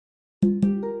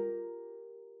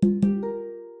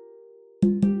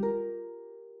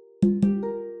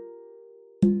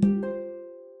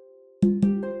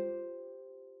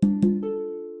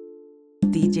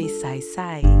діджей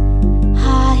Сай-Сай.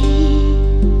 Хай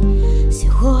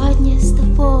сьогодні з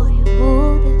тобою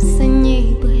буде все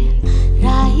ніби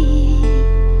рай,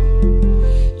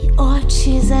 і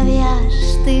очі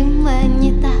зав'яжеш ти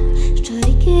мені так, що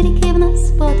ріки в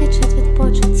нас потечуть від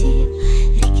почуттів.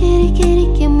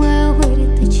 Ріки, ми у вирі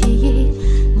течії,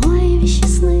 мої вічі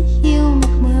сни, і у них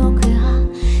ми океан.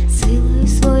 Силою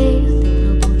своєю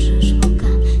ти пробуджуєш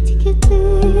вулкан. Тільки ти,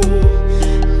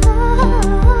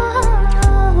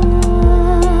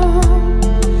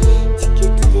 тільки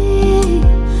ти,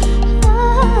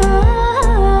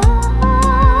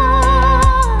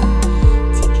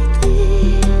 тільки ти,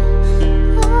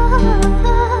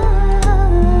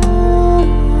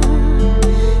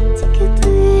 тільки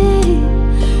ти,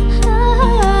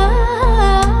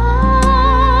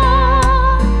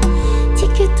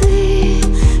 тільки ти.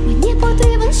 Мені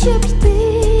потрібен, щоб ти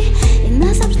і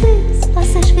назавжди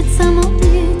спасеш від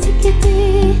самоти. Тільки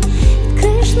ти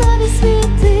відкриєш нові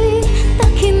світи,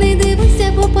 так і не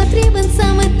дивися, бо потрібен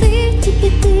саме ти.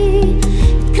 Тільки ти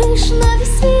відкриєш нові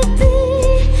світи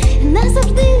і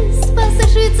назавжди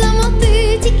спасеш від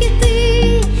самоти. Тільки ти.